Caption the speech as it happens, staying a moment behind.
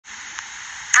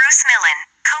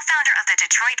of the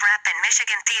Detroit rep and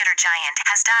Michigan theater giant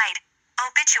has died.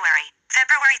 Obituary,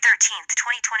 February 13,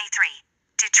 2023.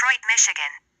 Detroit, Michigan.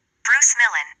 Bruce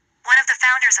Millan, one of the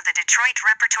founders of the Detroit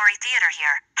Repertory Theatre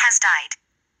here, has died.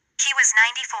 He was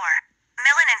 94.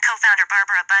 Millan and co-founder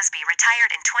Barbara Busby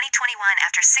retired in 2021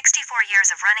 after 64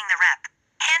 years of running the rep,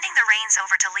 handing the reins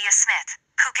over to Leah Smith,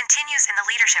 who continues in the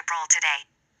leadership role today.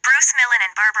 Bruce Millan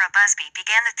and Barbara Busby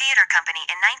began the theater company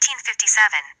in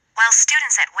 1957, while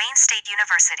students at Wayne State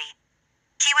University.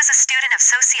 He was a student of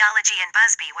sociology and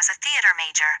Busby was a theater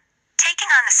major.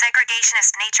 Taking on the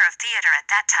segregationist nature of theater at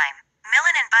that time,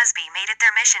 Millan and Busby made it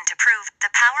their mission to prove the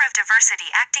power of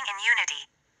diversity acting in unity,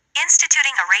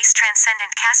 instituting a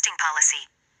race-transcendent casting policy,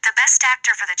 the best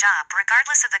actor for the job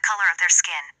regardless of the color of their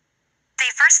skin.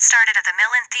 They first started at the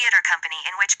Millan Theater Company,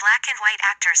 in which black and white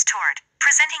actors toured,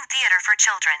 presenting theater for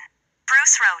children.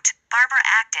 Bruce wrote, Barbara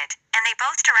acted, and they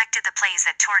both directed the plays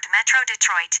that toured Metro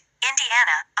Detroit,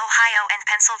 Indiana, Ohio and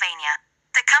Pennsylvania.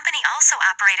 The company also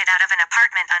operated out of an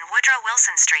apartment on Woodrow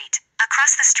Wilson Street,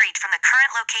 across the street from the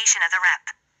current location of the rep.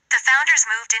 The founders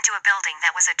moved into a building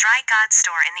that was a dry goods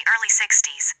store in the early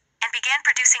 60s, and began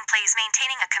producing plays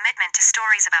maintaining a commitment to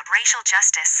stories about racial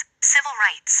justice, civil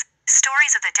rights,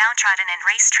 stories of the downtrodden and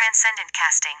race-transcendent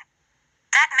casting.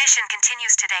 That mission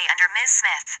continues today under Ms.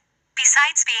 Smith.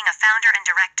 Besides being a founder and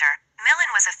director,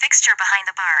 Millan was a fixture behind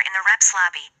the bar in the rep's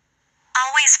lobby.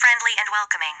 Always friendly and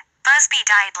welcoming, Busby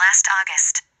died last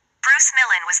August. Bruce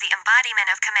Millan was the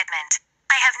embodiment of commitment.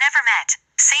 I have never met,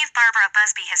 save Barbara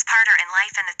Busby, his partner in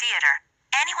life and the theater,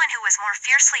 anyone who was more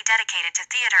fiercely dedicated to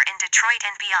theater in Detroit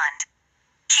and beyond.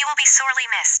 He will be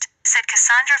sorely missed, said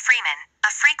Cassandra Freeman,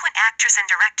 a frequent actress and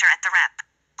director at the rep.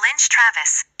 Lynch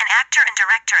Travis, an actor and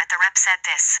director at the rep, said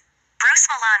this. Bruce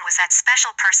Millan was that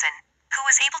special person, who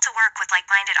was able to work with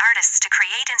like-minded artists to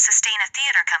create and sustain a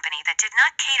theater company that did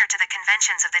not cater to the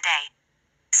conventions of the day.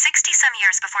 60-some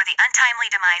years before the untimely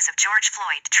demise of George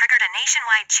Floyd triggered a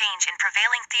nationwide change in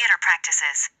prevailing theater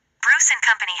practices, Bruce and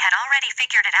company had already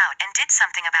figured it out and did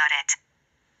something about it.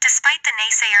 Despite the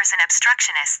naysayers and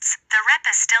obstructionists, the rep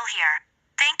is still here.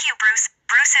 Thank you, Bruce.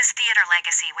 Bruce's theater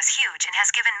legacy was huge and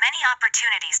has given many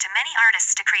opportunities to many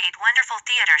artists to create wonderful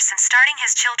theater since starting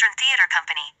his children theater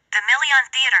company, the Millan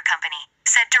Theater Company,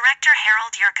 said director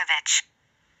Harold Yurkovich.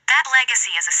 That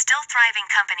legacy is a still thriving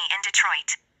company in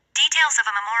Detroit. Details of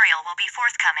a memorial will be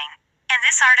forthcoming, and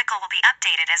this article will be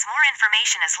updated as more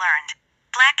information is learned.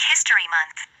 Black History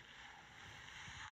Month.